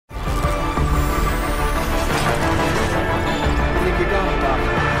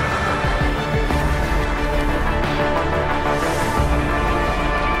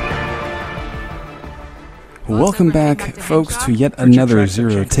Welcome back, folks, to yet another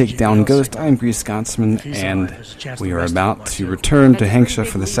Zero Takedown Ghost. I'm Grease Scotsman, and we are about to return to Hengsha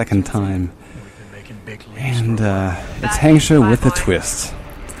for the second time. And it's Hengsha with a twist.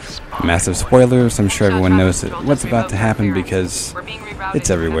 Massive spoilers, I'm sure everyone knows what's about to happen because it's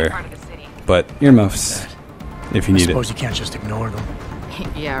everywhere. But earmuffs, if you need it. I suppose you can't just ignore them.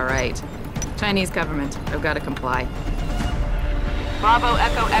 Yeah, right. Chinese government, I've got to comply. Bravo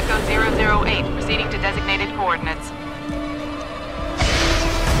Echo Echo 008, proceeding to designated coordinates.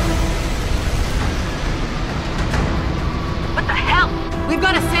 What the hell? We've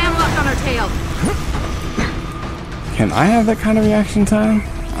got a sandlock on our tail. Can I have that kind of reaction time?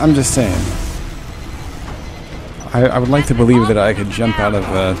 I'm just saying. I would like to believe that I could jump out of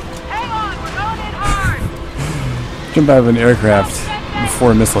jump out of an aircraft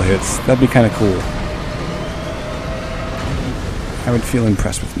before a missile hits. That'd be kind of cool. I would feel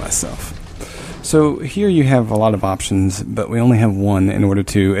impressed with myself. So here you have a lot of options, but we only have one in order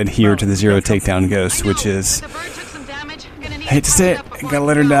to adhere to the Zero Takedown Ghost, which is, I hate to say it, gotta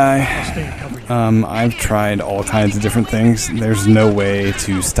let her die. I've tried all kinds of different things. There's no way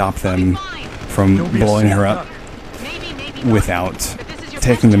to stop them from blowing her up without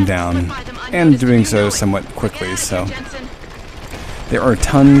taking them down, and doing so somewhat quickly. So there are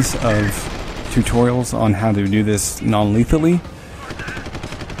tons of tutorials on how to do this non-lethally.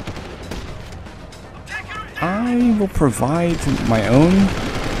 I will provide my own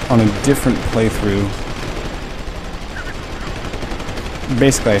on a different playthrough.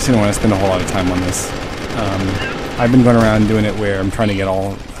 Basically, I just didn't want to spend a whole lot of time on this. I've been going around doing it where I'm trying to get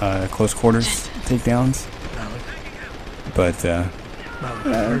all close quarters takedowns, but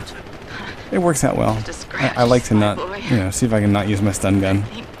it works out well. I like to not, see if I can not use my stun gun.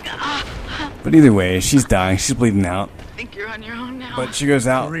 But either way, she's dying. She's bleeding out. But she goes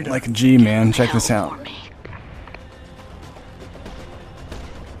out like a G, man. Check this out.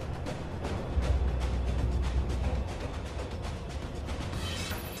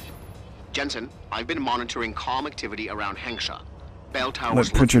 Jensen, I've been monitoring comm activity around Hengsha. Bell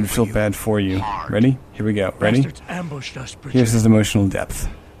towers. Let Pritchard feel bad for you. Ready? Here we go. Ready? Ambushed us, Pritchard. Here's his emotional depth.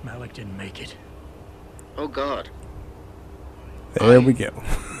 Malik didn't make it. Oh God. There we go.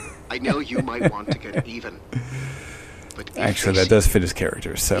 I know you might want to get even. But actually, that does fit his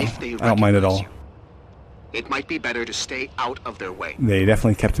character, so I don't mind at all. It might be better to stay out of their way. They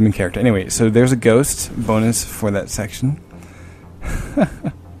definitely kept him in character. Anyway, so there's a ghost bonus for that section.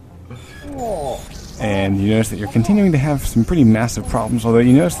 And you notice that you're continuing to have some pretty massive problems, although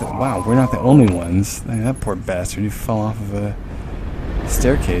you notice that, wow, we're not the only ones. That poor bastard, he fell off of a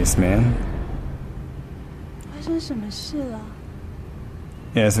staircase, man.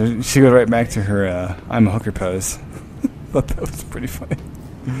 Yeah, so she goes right back to her I'm a hooker pose. Thought that was pretty funny.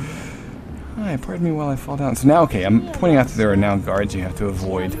 Hi, pardon me while I fall down. So now, okay, I'm pointing out that there are now guards you have to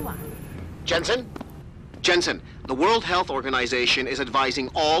avoid. Jensen? Jensen, the World Health Organization is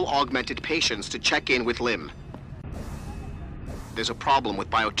advising all augmented patients to check in with Lim. There's a problem with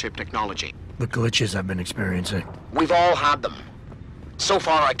biochip technology. The glitches I've been experiencing. We've all had them. So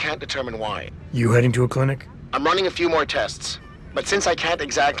far, I can't determine why. You heading to a clinic? I'm running a few more tests. But since I can't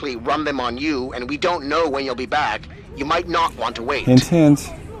exactly run them on you, and we don't know when you'll be back, you might not want to wait. Hint,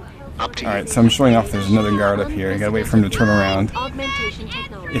 hint. Up to you. Alright, so I'm showing off there's another guard up here. You gotta wait for him to turn around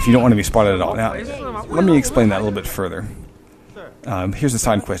if you don't want to be spotted at all. Now, let me explain that a little bit further. Here's a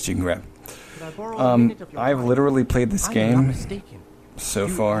side quest you can grab. I've literally played this game so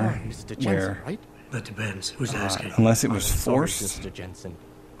far where, that depends. Who's asking? unless it was forced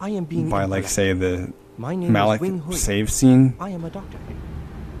by, like, say, the Malik save scene,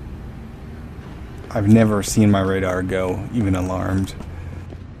 I've never seen my radar go even alarmed.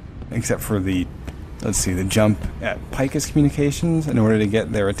 Except for the, let's see, the jump at Picus Communications in order to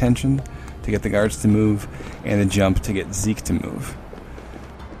get their attention, to get the guards to move, and the jump to get Zeke to move.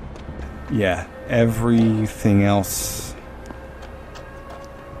 Yeah, everything else,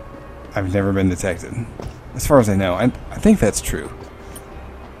 I've never been detected. As far as I know, I think that's true.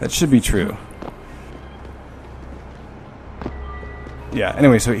 That should be true. Yeah,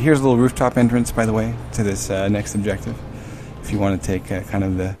 anyway, so here's a little rooftop entrance, by the way, to this next objective. If you want to take kind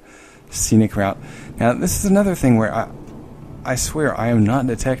of the scenic route. Now, this is another thing where I swear I am not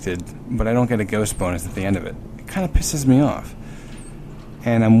detected, but I don't get a ghost bonus at the end of it. It kind of pisses me off.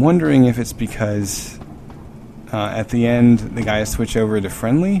 And I'm wondering if it's because at the end the guys switch over to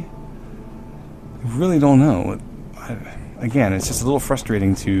friendly. I really don't know. Again, it's just a little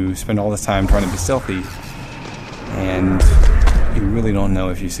frustrating to spend all this time trying to be stealthy, and you really don't know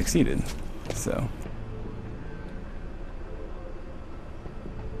if you succeeded. So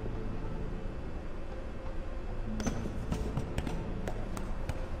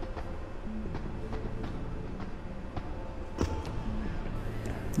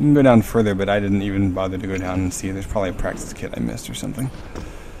You can go down further, but I didn't even bother to go down and see. There's probably a practice kit I missed or something.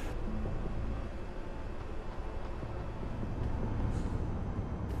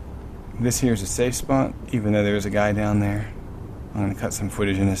 This here is a safe spot, even though there's a guy down there. I'm going to cut some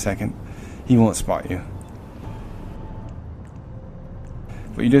footage in a second. He won't spot you.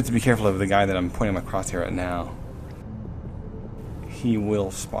 But you do have to be careful of the guy that I'm pointing my crosshair at now. He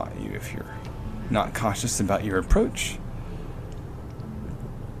will spot you if you're not cautious about your approach.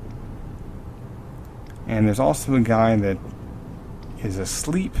 And there's also a guy that is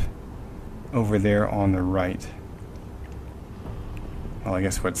asleep over there on the right. Well, I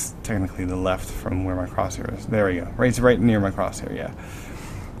guess what's technically the left from where my crosshair is. There we go. Right near my crosshair, yeah.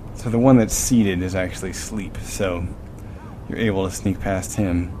 So the one that's seated is actually asleep, so you're able to sneak past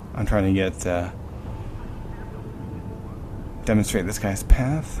him. I'm trying to get, demonstrate this guy's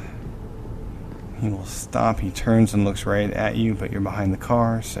path. He will stop, he turns and looks right at you, but you're behind the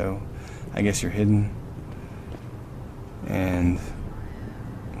car, so I guess you're hidden. And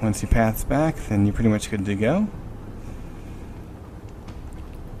once he paths back, then you're pretty much good to go.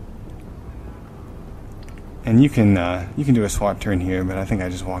 And you can do a SWAT turn here, but I think I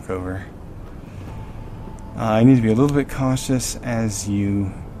just walk over. I need to be a little bit cautious as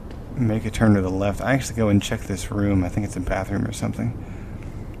you make a turn to the left. I actually go and check this room. I think it's a bathroom or something,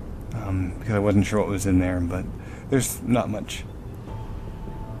 because I wasn't sure what was in there, but there's not much.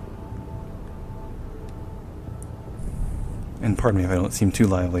 And pardon me if I don't seem too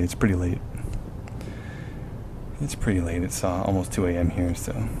lively. It's pretty late. It's pretty late. It's almost 2 a.m. here,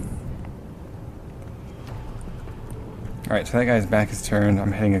 so. Alright, so that guy's back is turned.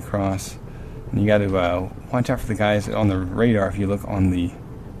 I'm heading across. And you got to watch out for the guys on the radar if you look on the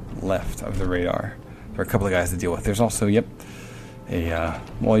left of the radar. There are a couple of guys to deal with. There's also, yep, a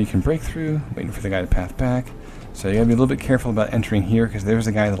wall you can break through, waiting for the guy to path back. So you got to be a little bit careful about entering here, because there's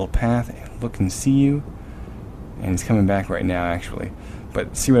a guy that'll path and look and see you. And he's coming back right now, actually.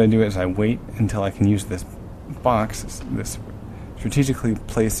 But see what I do is I wait until I can use this box, this strategically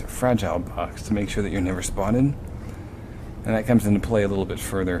placed fragile box, to make sure that you're never spotted. And that comes into play a little bit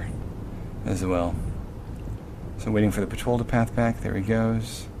further as well. So waiting for the patrol to path back. There he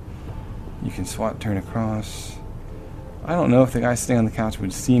goes. You can SWAT turn across. I don't know if the guy sitting on the couch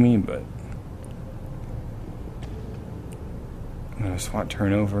would see me, but I'm going to SWAT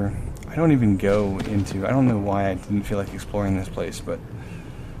turn over. I don't even go into... I don't know why I didn't feel like exploring this place, but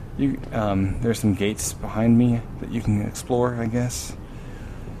you, there's some gates behind me that you can explore, I guess.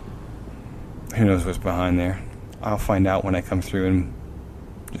 Who knows what's behind there. I'll find out when I come through and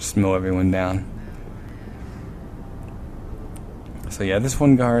just mow everyone down. So yeah, this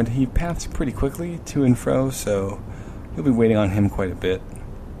one guard, he paths pretty quickly to and fro, so you'll be waiting on him quite a bit.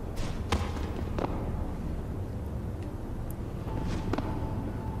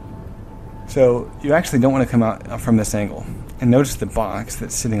 So you actually don't want to come out from this angle. And notice the box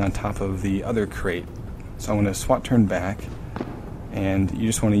that's sitting on top of the other crate. So I'm going to SWAT turn back, and you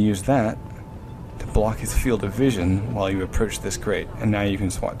just want to use that to block his field of vision while you approach this crate. And now you can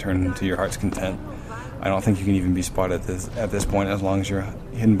SWAT turn to your heart's content. I don't think you can even be spotted at this point as long as you're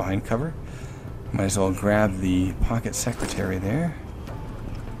hidden behind cover. Might as well grab the pocket secretary there.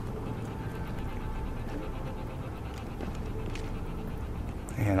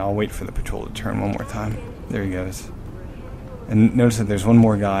 And I'll wait for the patrol to turn one more time. There he goes. And notice that there's one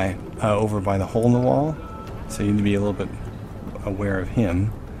more guy over by the hole in the wall, so you need to be a little bit aware of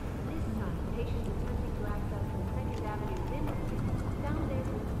him.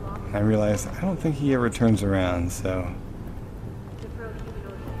 I realized I don't think he ever turns around, so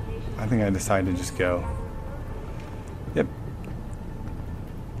I think I decided to just go. Yep.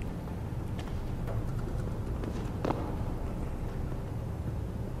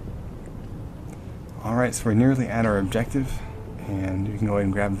 Alright, so we're nearly at our objective, and you can go ahead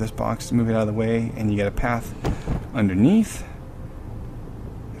and grab this box, move it out of the way, and you get a path underneath.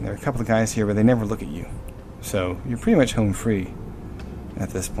 And there are a couple of guys here, but they never look at you. So you're pretty much home free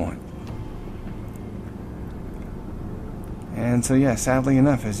at this point. And so yeah, sadly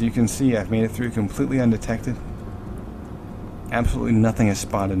enough, as you can see, I've made it through completely undetected. Absolutely nothing has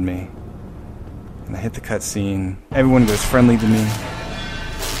spotted me. And I hit the cutscene. Everyone goes friendly to me.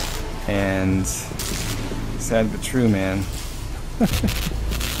 And sad but true, man. I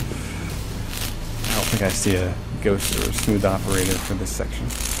don't think I see a ghost or a smooth operator for this section.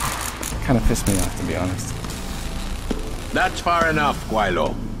 Kind of pissed me off, to be honest. That's far enough,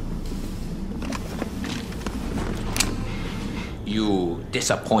 Guaylo. You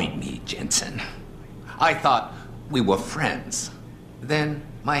disappoint me, Jensen. I thought we were friends. Then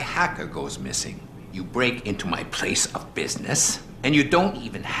my hacker goes missing. You break into my place of business, And you don't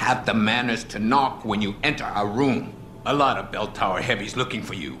even have the manners to knock when you enter a room. A lot of bell tower heavies looking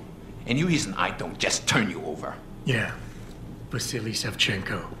for you. Any reason I don't just turn you over? Yeah. Vasily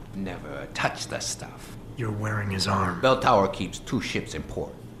Sevchenko. Never touch the stuff. You're wearing his arm. Bell tower keeps 2 ships in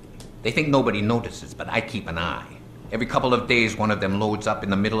port. They think nobody notices, but I keep an eye. Every couple of days, one of them loads up in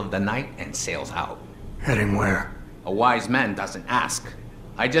the middle of the night and sails out. Heading where? A wise man doesn't ask.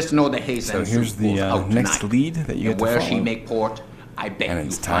 I just know the Hazen So here's the next lead that you get to where follow. she make port, I bet And you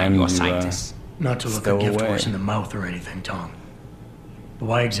it's find time your to, scientists. Not to look Stow a gift away. horse in the mouth or anything, Tom. But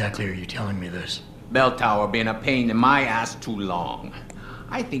why exactly are you telling me this? Bell tower been a pain in my ass too long.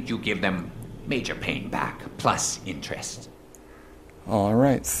 I think you give them major pain back, plus interest.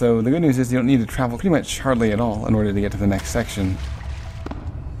 Alright, so the good news is you don't need to travel pretty much hardly at all in order to get to the next section.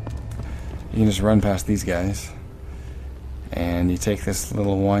 You can just run past these guys. And you take this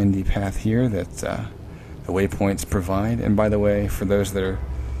little windy path here that the waypoints provide. And by the way, for those that are,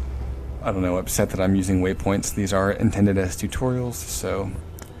 I don't know, upset that I'm using waypoints, these are intended as tutorials, so,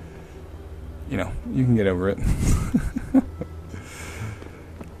 you know, you can get over it.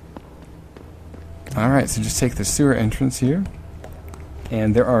 Alright, so just take the sewer entrance here.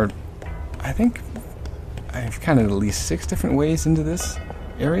 And there are, I think, I've counted at least 6 different ways into this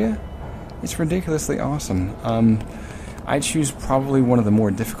area. It's ridiculously awesome. I choose probably one of the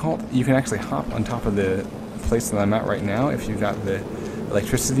more difficult. You can actually hop on top of the place that I'm at right now if you've got the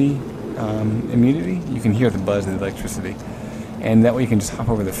electricity immunity. You can hear the buzz of the electricity. And that way you can just hop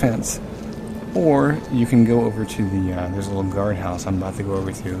over the fence. Or you can go over to the, there's a little guardhouse I'm about to go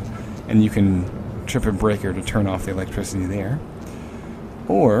over to, and you can trip a breaker to turn off the electricity there.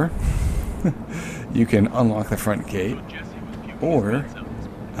 Or you can unlock the front gate, or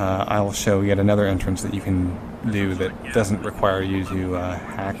I'll show yet another entrance that you can do that doesn't require you to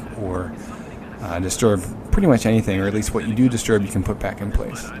hack or disturb pretty much anything, or at least what you do disturb you can put back in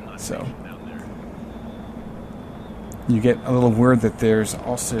place. So you get a little word that there's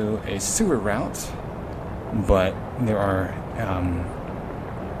also a sewer route, but there are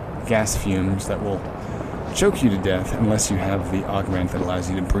gas fumes that will choke you to death unless you have the augment that allows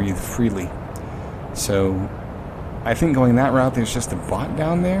you to breathe freely. So I think going that route, there's just a bot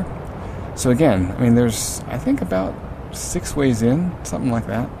down there. So again, I mean, there's, I think, about 6 ways in, something like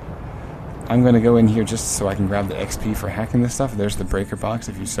that. I'm going to go in here just so I can grab the XP for hacking this stuff. There's the breaker box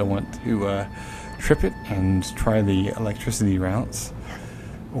if you still want to trip it and try the electricity routes,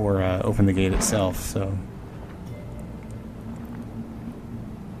 or open the gate itself. So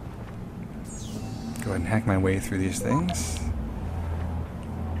go ahead and hack my way through these things.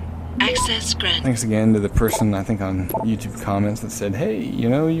 Access granted. Thanks again to the person, I think, on YouTube comments that said, hey, you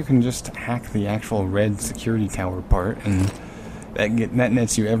know, you can just hack the actual red security tower part, and that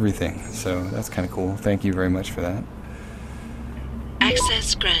nets you everything. So that's kind of cool. Thank you very much for that.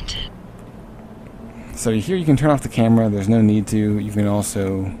 Access granted. So here you can turn off the camera. There's no need to. You can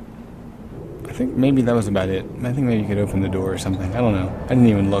also, I think maybe that was about it. I think maybe you could open the door or something. I don't know. I didn't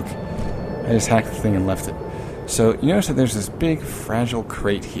even look. I just hacked the thing and left it. So you notice that there's this big fragile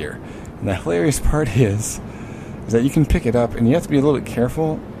crate here. And the hilarious part is that you can pick it up, and you have to be a little bit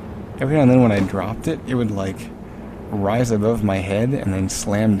careful. Every now and then when I dropped it, it would like rise above my head and then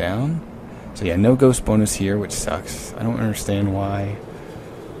slam down. So yeah, no ghost bonus here, which sucks. I don't understand why,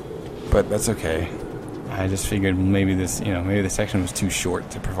 but that's okay. I just figured maybe this, you know, maybe the section was too short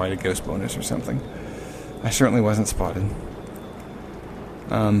to provide a ghost bonus or something. I certainly wasn't spotted.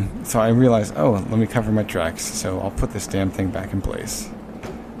 So I realized, oh, let me cover my tracks, so I'll put this damn thing back in place.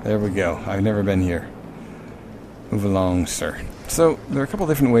 There we go. I've never been here. Move along, sir. So there are a couple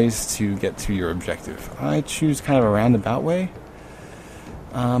different ways to get to your objective. I choose kind of a roundabout way.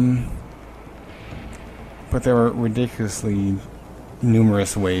 But there are ridiculously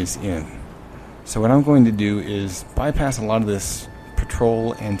numerous ways in. So what I'm going to do is bypass a lot of this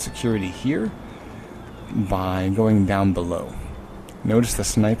patrol and security here by going down below. Notice the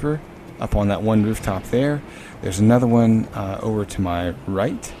sniper up on that one rooftop there. There's another one over to my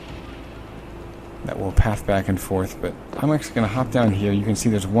right that will path back and forth, but I'm actually going to hop down here. You can see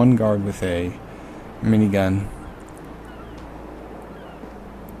there's one guard with a minigun,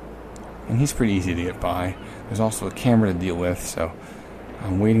 and he's pretty easy to get by. There's also a camera to deal with, so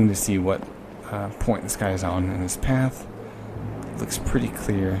I'm waiting to see what point this guy is on in his path. Looks pretty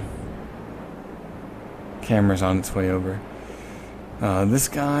clear. Camera's on its way over. This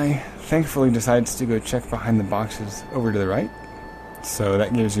guy thankfully decides to go check behind the boxes over to the right, so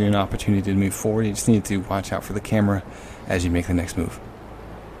that gives you an opportunity to move forward. You just need to watch out for the camera as you make the next move.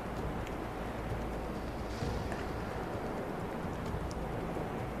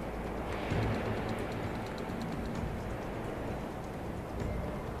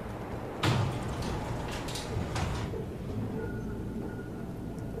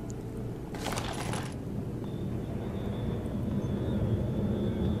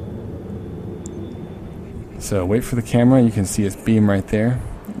 So wait for the camera. You can see its beam right there.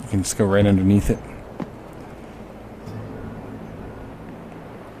 You can just go right underneath it.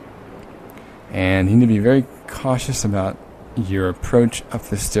 And you need to be very cautious about your approach up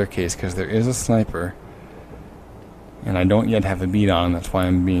the staircase because there is a sniper. And I don't yet have a bead on him. That's why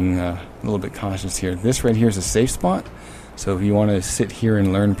I'm being a little bit cautious here. This right here is a safe spot. So if you want to sit here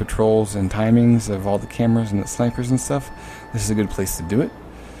and learn patrols and timings of all the cameras and the snipers and stuff, this is a good place to do it.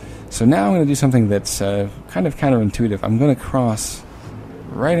 So now I'm going to do something that's kind of counterintuitive. I'm going to cross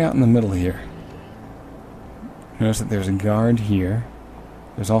right out in the middle here. Notice that there's a guard here.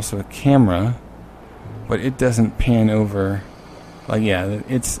 There's also a camera, but it doesn't pan over. Like, yeah,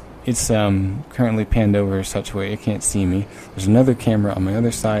 it's currently panned over such a way it can't see me. There's another camera on my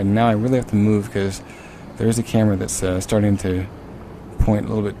other side, and now I really have to move because there is a camera that's starting to point a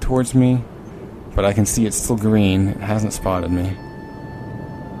little bit towards me, but I can see it's still green. It hasn't spotted me.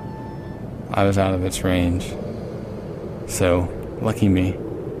 I was out of its range. So, lucky me.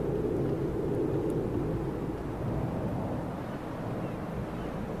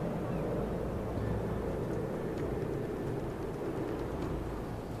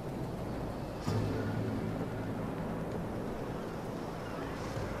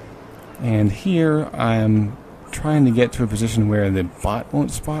 And here I'm trying to get to a position where the bot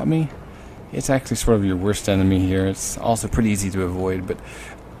won't spot me. It's actually sort of your worst enemy here. It's also pretty easy to avoid, but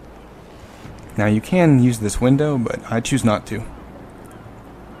now you can use this window, but I choose not to.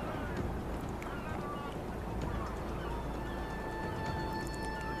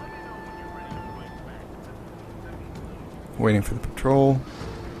 Waiting for the patrol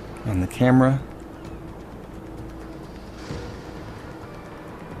and the camera.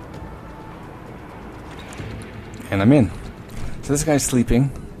 And I'm in. So this guy's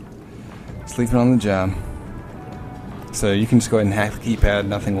sleeping on the job. So you can just go ahead and hack the keypad.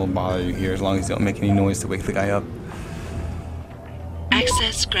 Nothing will bother you here as long as you don't make any noise to wake the guy up.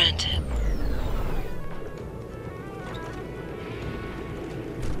 Access granted.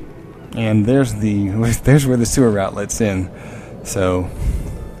 And there's where the sewer route lets in. So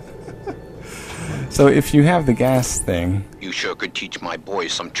if you have the gas thing. You sure could teach my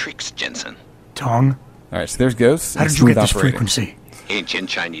boys some tricks, Jensen. Tong? Alright, so there's Ghost. How did you get this frequency? Ancient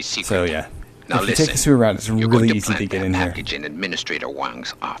Chinese secret. So yeah. Now if you take the sewer route, it's really easy to get in here. Package in Administrator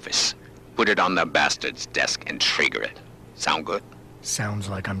Wang's office. Put it on the bastard's desk and trigger it. Sound good? Sounds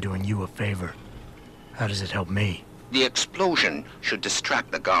like I'm doing you a favor. How does it help me? The explosion should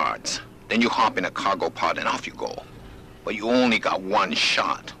distract the guards. Then you hop in a cargo pod and off you go. But you only got one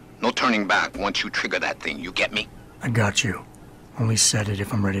shot. No turning back once you trigger that thing, you get me? I got you. Only set it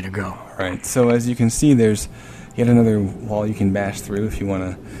if I'm ready to go. Alright, so as you can see, there's yet another wall you can bash through if you want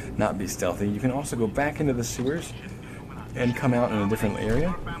to not be stealthy. You can also go back into the sewers and come out in a different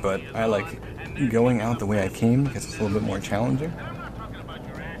area, but I like going out the way I came because it's a little bit more challenging.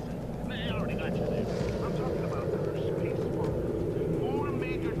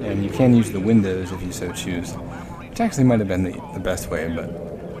 And you can use the windows if you so choose, which actually might have been the best way, but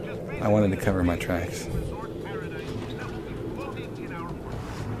I wanted to cover my tracks.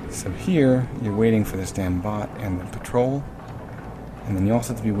 So here, you're waiting for this damn bot and the patrol, and then you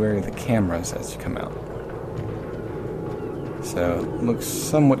also have to be wary of the cameras as you come out. So, it looks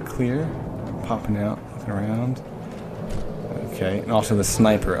somewhat clear, popping out, looking around. Okay, and also the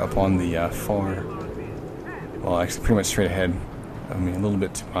sniper up on the far, well actually pretty much straight ahead of me, a little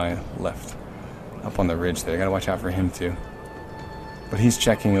bit to my left, up on the ridge there. Gotta watch out for him too. But he's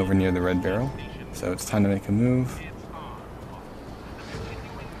checking over near the red barrel, so it's time to make a move.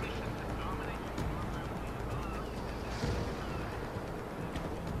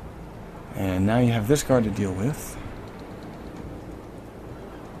 And now you have this guard to deal with.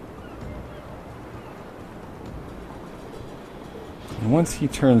 And once he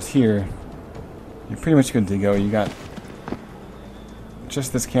turns here, you're pretty much good to go. You got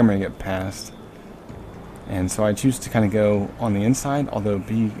just this camera to get past. And so I choose to kind of go on the inside, although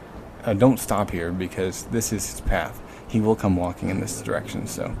don't stop here because this is his path. He will come walking in this direction,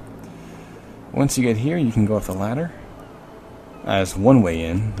 so. Once you get here, you can go up the ladder. As one way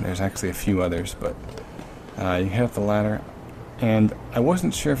in. There's actually a few others, but you head up the ladder, and I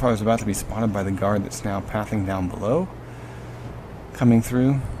wasn't sure if I was about to be spotted by the guard that's now pathing down below, coming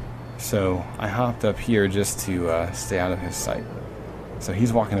through, so I hopped up here just to stay out of his sight. So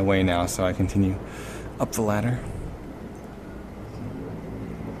he's walking away now, so I continue up the ladder.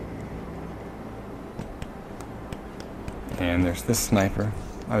 And there's this sniper.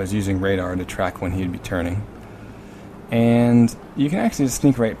 I was using radar to track when he'd be turning. And you can actually just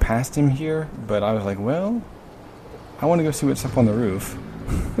sneak right past him here, but I was like, well, I want to go see what's up on the roof.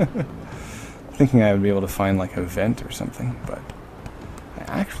 I thinking I would be able to find like a vent or something, but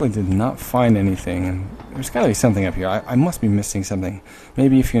I actually did not find anything, and there's got to be something up here. I must be missing something.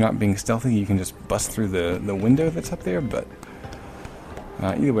 Maybe if you're not being stealthy, you can just bust through the window that's up there, but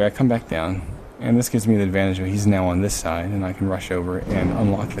either way, I come back down, and this gives me the advantage of he's now on this side, and I can rush over and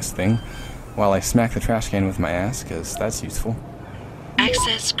unlock this thing while I smack the trash can with my ass, because that's useful.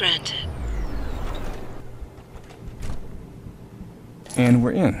 Access granted. And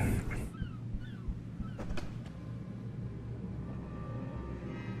we're in.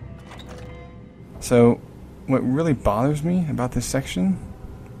 So, what really bothers me about this section,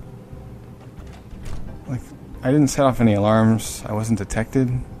 like, I didn't set off any alarms, I wasn't detected,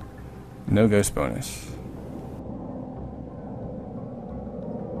 no ghost bonus.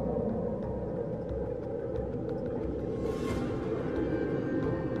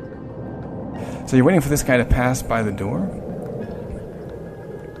 So you're waiting for this guy to pass by the door?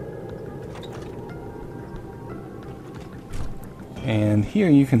 And here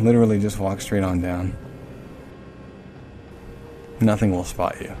you can literally just walk straight on down. Nothing will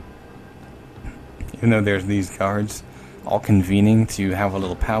spot you. Even though there's these guards all convening to have a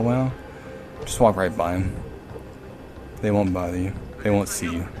little powwow, just walk right by them. They won't bother you. They won't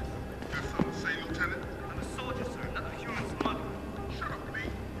see you.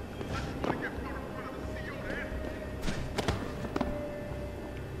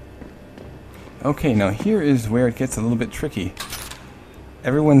 Okay, now here is where it gets a little bit tricky.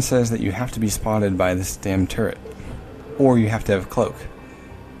 Everyone says that you have to be spotted by this damn turret, or you have to have a cloak.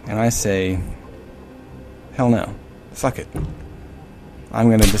 And I say, hell no. Suck it. I'm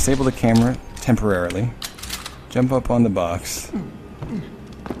going to disable the camera temporarily, jump up on the box,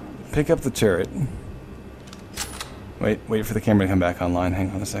 pick up the turret. Wait for the camera to come back online. Hang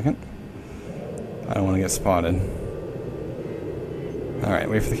on a second. I don't want to get spotted. Alright,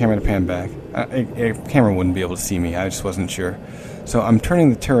 wait for the camera to pan back. A camera wouldn't be able to see me, I just wasn't sure. So I'm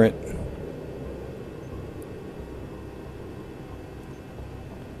turning the turret.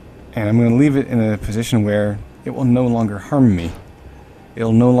 And I'm going to leave it in a position where it will no longer harm me.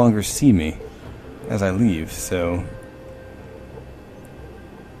 It'll no longer see me as I leave, so...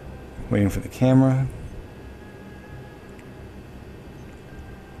 Waiting for the camera.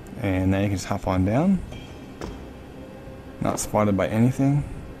 And now you can just hop on down. Not spotted by anything.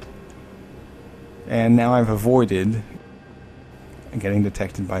 And now I've avoided getting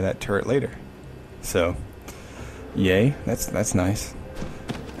detected by that turret later. So, yay, that's nice.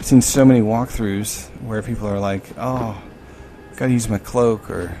 I've seen so many walkthroughs where people are like, oh, gotta use my cloak,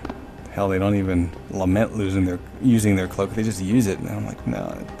 or hell, they don't even lament using their cloak, they just use it, and I'm like,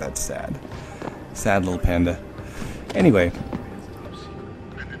 no, that's sad. Sad little panda. Anyway.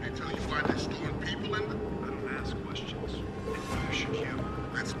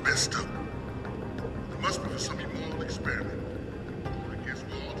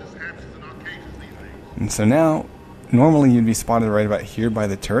 And so now, normally you'd be spotted right about here by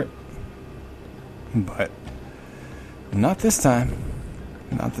the turret, but not this time.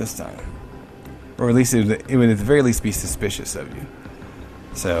 Not this time. Or at least it would at the very least be suspicious of you.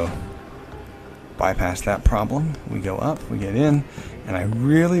 So, bypass that problem. We go up, we get in, and I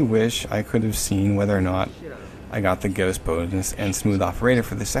really wish I could have seen whether or not I got the ghost bonus and smooth operator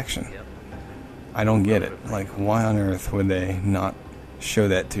for this section. I don't get it. Like, why on earth would they not show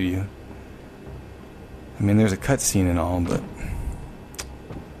that to you? I mean, there's a cutscene and all, but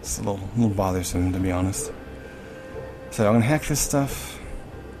it's a little bothersome, to be honest. So I'm going to hack this stuff,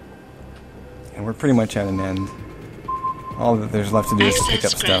 and we're pretty much at an end. All that there's left to do is to pick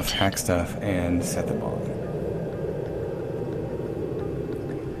up stuff, hack stuff, and set the bomb.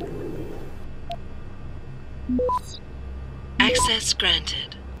 Access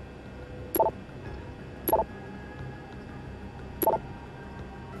granted.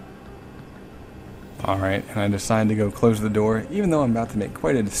 Alright, and I decide to go close the door, even though I'm about to make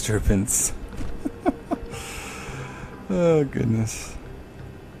quite a disturbance. Oh, goodness.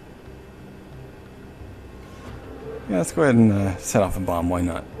 Yeah, let's go ahead and set off a bomb, why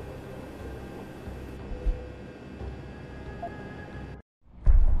not?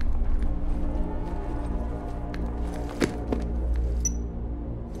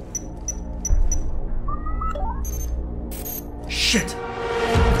 Shit!